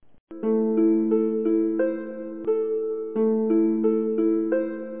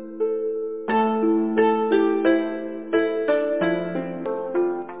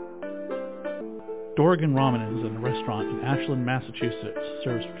Dorgan Ramen is a restaurant in Ashland, Massachusetts.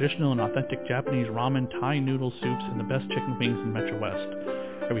 Serves traditional and authentic Japanese ramen, Thai noodle soups, and the best chicken wings in Metro West.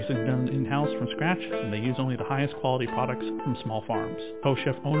 Everything's done in-house from scratch, and they use only the highest quality products from small farms.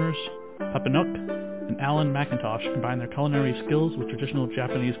 Co-chef owners Papa Nook and Alan McIntosh combine their culinary skills with traditional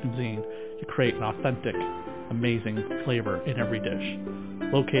Japanese cuisine to create an authentic, amazing flavor in every dish.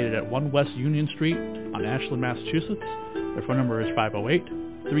 Located at 1 West Union Street on Ashland, Massachusetts, their phone number is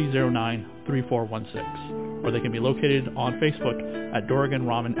 508-309-3416, or they can be located on Facebook at Dorgan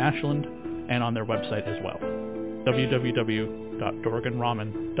Ramen Ashland and on their website as well,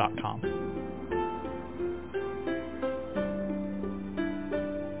 www.dorganramen.com.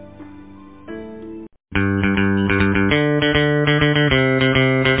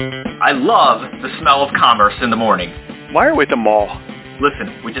 I love the smell of commerce in the morning. Why are we at the mall?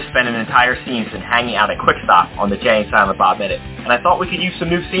 Listen, we just spent an entire season hanging out at Quick Stop on the Jay and Silent Bob Minute, and I thought we could use some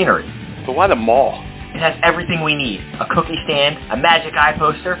new scenery. But why the mall? It has everything we need. A cookie stand, a magic eye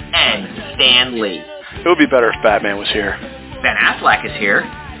poster, and Stan Lee. It would be better if Batman was here. Ben Affleck is here.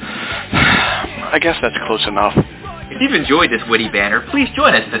 I guess that's close enough. If you've enjoyed this witty banner, please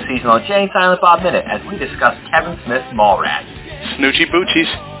join us this season on Jay and Silent Bob Minute as we discuss Kevin Smith's Mallrats. Snoochie Boochies.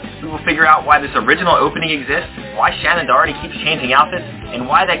 We will figure out why this original opening exists, why Shannon Doherty keeps changing outfits, and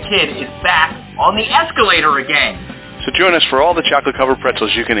why that kid is back on the escalator again. So join us for all the chocolate-covered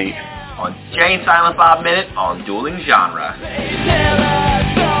pretzels you can eat. On Jay and Silent Bob Minute on Dueling Genre.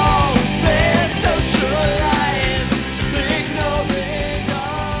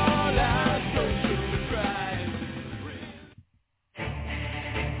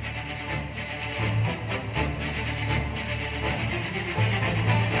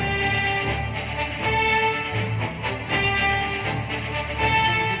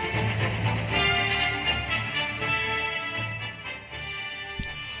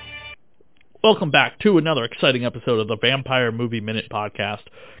 Welcome back to another exciting episode of the Vampire Movie Minute podcast,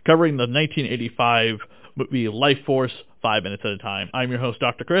 covering the 1985 movie Lifeforce 5 minutes at a time. I'm your host,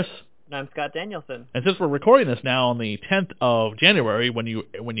 Dr. Chris. And I'm Scott Danielson. And since we're recording this now on the 10th of January, when you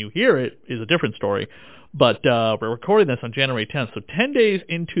hear it is a different story, but we're recording this on January 10th, so 10 days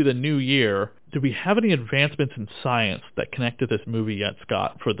into the new year. Do we have any advancements in science that connect to this movie yet,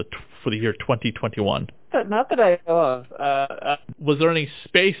 Scott, for the year 2021? Not that I know of. Was there any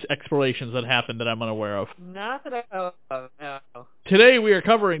space explorations that happened that I'm unaware of? Not that I know of, no. Tonight we are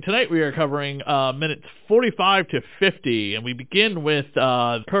covering minutes 45 to 50, and we begin with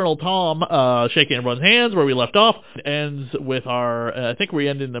Colonel Tom shaking everyone's hands where we left off. It ends with I think we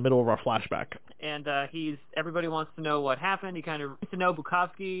end in the middle of our flashback. And everybody wants to know what happened. He kind of wants to know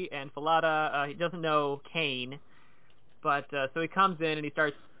Bukowski and Falada. He doesn't know Kane, but so he comes in and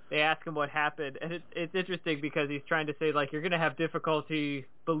they ask him what happened, and it's interesting because he's trying to say, like, you're going to have difficulty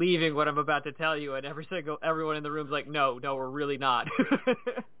believing what I'm about to tell you, and everyone in the room's like, no, we're really not.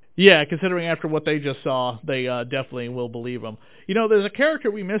 Yeah, considering after what they just saw, they definitely will believe him. You know, there's a character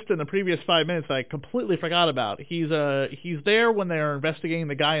we missed in the previous 5 minutes that I completely forgot about. He's there when they're investigating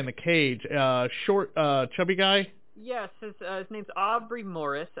the guy in the cage, short, chubby guy. Yes, his name's Aubrey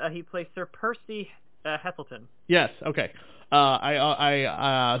Morris. He plays Sir Percy Heselton. Yes, okay.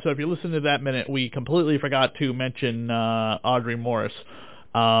 So if you listen to that minute, we completely forgot to mention Audrey Morris,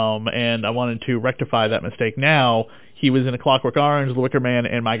 and I wanted to rectify that mistake now. He was in A Clockwork Orange, The Wicker Man,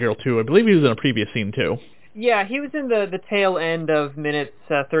 and My Girl 2. I believe he was in a previous scene, too. Yeah, he was in the tail end of minutes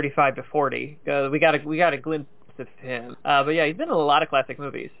 35 to 40. We got a glimpse of him. But yeah, he's been in a lot of classic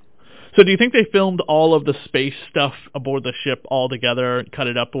movies. So do you think they filmed all of the space stuff aboard the ship all together, cut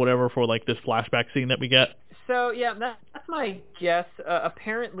it up or whatever for like this flashback scene that we get? So yeah, that's my guess.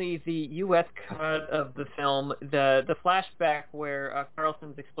 Apparently the U.S. cut of the film, the flashback where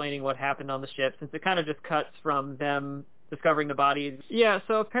Carlson's explaining what happened on the ship, since it kind of just cuts from them discovering the bodies. Yeah,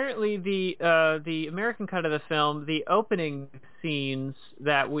 so apparently the American cut of the film, the opening scenes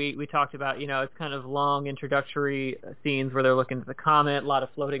that we talked about, you know, it's kind of long introductory scenes where they're looking at the comet, a lot of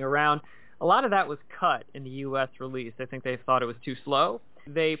floating around. A lot of that was cut in the U.S. release. I think they thought it was too slow.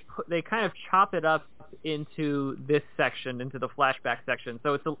 They kind of chop it up into this section, into the flashback section.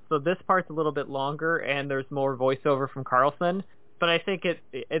 So this part's a little bit longer, and there's more voiceover from Carlson. But I think I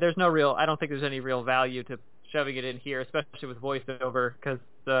don't think there's any real value to shoving it in here, especially with voiceover, because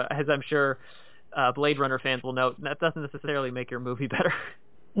as I'm sure Blade Runner fans will note, that doesn't necessarily make your movie better.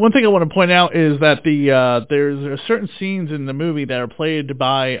 One thing I want to point out is that there's certain scenes in the movie that are played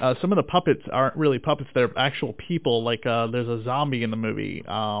by some of the puppets aren't really puppets; they're actual people. Like there's a zombie in the movie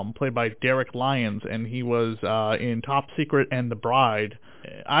played by Derek Lyons, and he was in Top Secret and The Bride.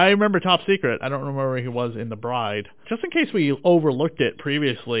 I remember Top Secret. I don't remember where he was in The Bride. Just in case we overlooked it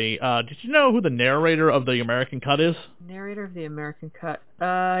previously, did you know who the narrator of the American cut is? Narrator of the American cut?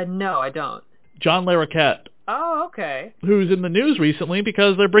 No, I don't. John Larroquette. Oh, okay. Who's in the news recently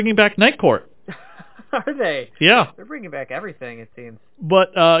because they're bringing back Night Court. Are they? Yeah. They're bringing back everything, it seems.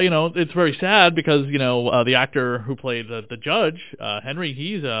 But, it's very sad because, the actor who played the judge, Harry,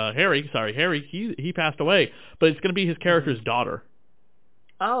 he passed away. But it's going to be his character's daughter.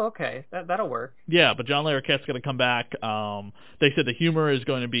 Oh, okay. That'll work. Yeah, but John Larroquette's going to come back. They said the humor is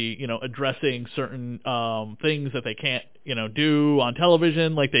going to be, addressing certain things that they can't, do on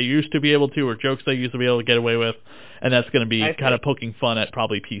television like they used to be able to, or jokes they used to be able to get away with. And that's going to be kind of poking fun at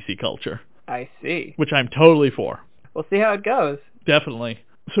probably PC culture. I see. Which I'm totally for. We'll see how it goes. Definitely.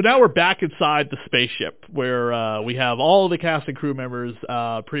 So now we're back inside the spaceship where we have all of the cast and crew members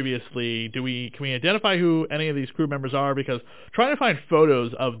previously. Can we identify who any of these crew members are? Because trying to find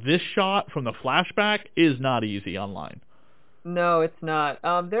photos of this shot from the flashback is not easy online. No, it's not.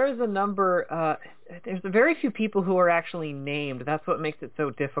 There's a number... there's very few people who are actually named. That's what makes it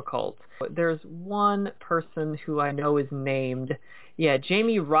so difficult. There's one person who I know is named. Yeah,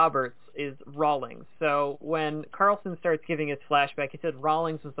 Jamie Roberts is Rawlings. So when Carlson starts giving his flashback, he said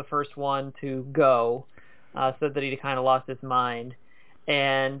Rawlings was the first one to go, said that he kind of lost his mind.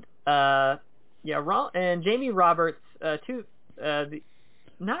 And and Jamie Roberts,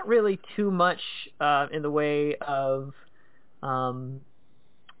 not really too much in the way of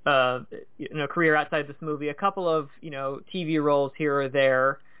career outside this movie. A couple of TV roles here or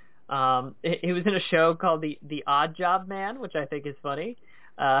there. He was in a show called The Odd Job Man, which I think is funny.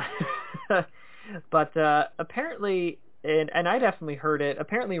 But apparently, and I definitely heard it,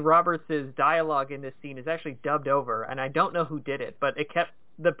 apparently Roberts' dialogue in this scene is actually dubbed over, and I don't know who did it, but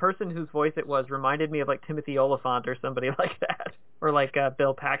the person whose voice it was reminded me of like Timothy Oliphant or somebody like that, or like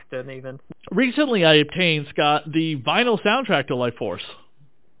Bill Paxton even. Recently I obtained, Scott, the vinyl soundtrack to Lifeforce.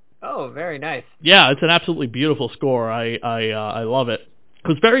 Oh, very nice. Yeah, it's an absolutely beautiful score. I love it. It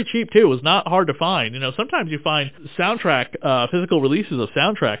was very cheap, too. It was not hard to find. Sometimes you find physical releases of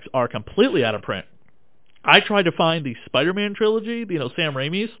soundtracks are completely out of print. I tried to find the Spider-Man trilogy, Sam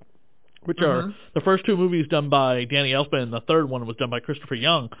Raimi's, which are the first two movies done by Danny Elfman, and the third one was done by Christopher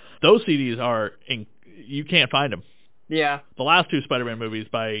Young. Those CDs you can't find them. Yeah. The last two Spider-Man movies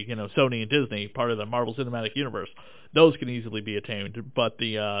by, Sony and Disney, part of the Marvel Cinematic Universe, those can easily be attained. But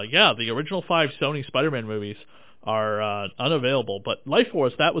the original 5 Sony Spider-Man movies are unavailable. But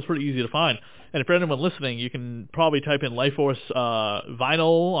Lifeforce, that was pretty easy to find. And for anyone listening, you can probably type in Lifeforce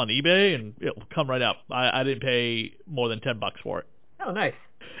vinyl on eBay, and it'll come right up. I didn't pay more than $10 for it. Oh, nice.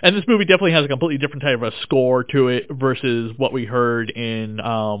 And this movie definitely has a completely different type of a score to it versus what we heard in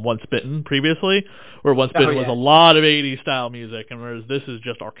Once Bitten previously, where Once Bitten was a lot of 80s style music, and whereas this is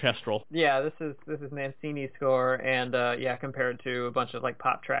just orchestral. Yeah, this is Mancini's score, and compared to a bunch of like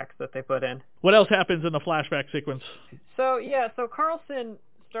pop tracks that they put in. What else happens in the flashback sequence? So Carlson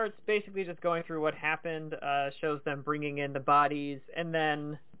starts basically just going through what happened, shows them bringing in the bodies, and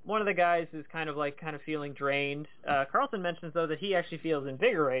then one of the guys is kind of feeling drained. Carlson mentions, though, that he actually feels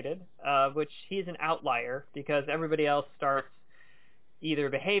invigorated, which he's an outlier because everybody else starts either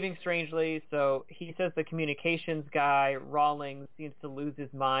behaving strangely. So he says the communications guy, Rawlings, seems to lose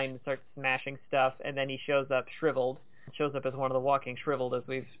his mind and starts smashing stuff, and then he shows up shriveled. Shows up as one of the walking shriveled, as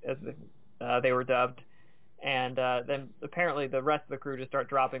they were dubbed. And then apparently the rest of the crew just start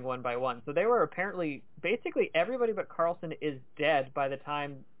dropping one by one. So they were apparently, basically everybody but Carlson is dead by the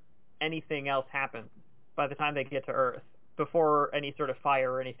time anything else happens, by the time they get to Earth, before any sort of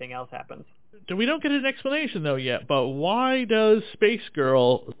fire or anything else happens. We don't get an explanation, though, yet, but why does Space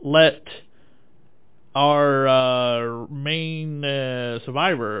Girl let our main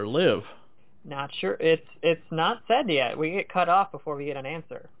survivor live? Not sure. It's not said yet. We get cut off before we get an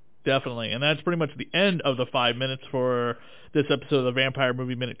answer. Definitely, and that's pretty much the end of the 5 minutes for this episode of the Vampire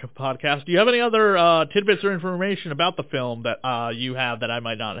Movie Minute podcast. Do you have any other tidbits or information about the film that you have that I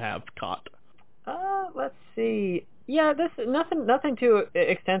might not have caught? Let's see. Yeah, nothing too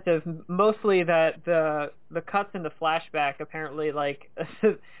extensive. Mostly that the cuts in the flashback apparently, like,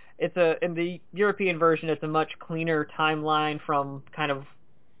 in the European version, it's a much cleaner timeline from kind of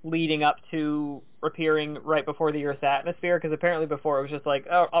leading up to appearing right before the Earth's atmosphere, because apparently before it was just like,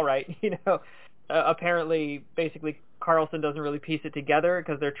 oh, all right, apparently, basically, Carlson doesn't really piece it together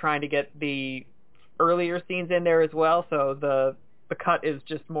because they're trying to get the earlier scenes in there as well, so the cut is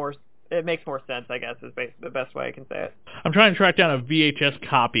just more, it makes more sense, I guess, is the best way I can say it. I'm trying to track down a VHS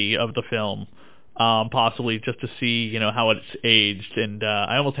copy of the film, possibly just to see, how it's aged, and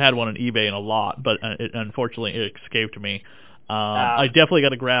I almost had one on eBay and a lot, but unfortunately it escaped me. I definitely got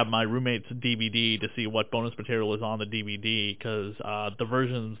to grab my roommate's DVD to see what bonus material is on the DVD, because the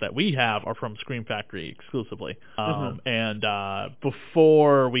versions that we have are from Scream Factory exclusively. And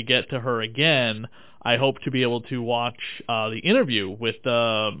before we get to her again, I hope to be able to watch the interview with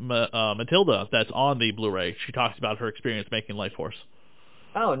Matilda that's on the Blu-ray. She talks about her experience making Lifeforce.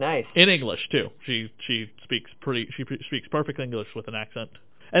 Oh, nice. In English too. She speaks perfect English with an accent.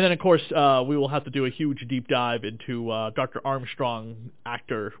 And then, of course, we will have to do a huge deep dive into Dr. Armstrong,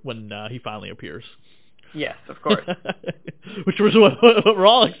 actor, when he finally appears. Yes, of course. Which was what we're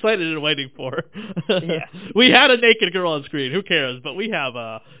all excited and waiting for. Yeah. We had a naked girl on screen. Who cares? But we have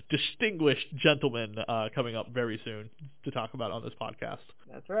a distinguished gentleman coming up very soon to talk about on this podcast.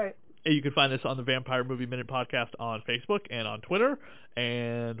 That's right. You can find us on the Vampire Movie Minute podcast on Facebook and on Twitter,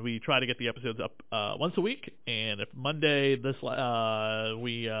 and we try to get the episodes up once a week. And if Monday, the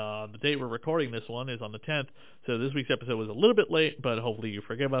date we're recording this one is on the 10th, so this week's episode was a little bit late, but hopefully you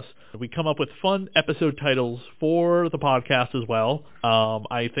forgive us. We come up with fun episode titles for the podcast as well.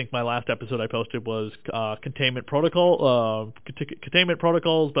 I think my last episode I posted was Containment Protocols,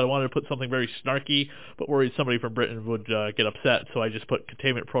 but I wanted to put something very snarky, but worried somebody from Britain would get upset, so I just put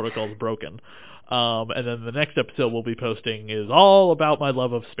Containment Protocols Broken. And then the next episode we'll be posting is all about my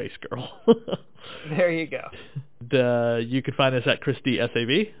love of Space Girl. There you go. You can find us at Christy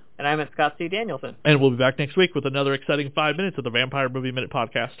SAV. And I'm at Scott C. Danielson. And we'll be back next week with another exciting 5 minutes of the Vampire Movie Minute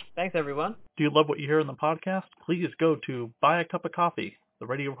podcast. Thanks, everyone. Do you love what you hear in the podcast? Please go to Buy a Cup of Coffee. The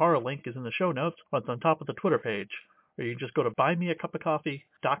Radio Horror link is in the show notes, but it's on top of the Twitter page. Or you can just go to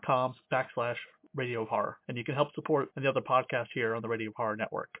buymeacupofcoffee.com/Radio Horror, and you can help support the other podcast here on the Radio Horror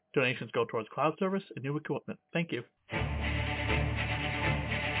Network. Donations go towards cloud service and new equipment. Thank you.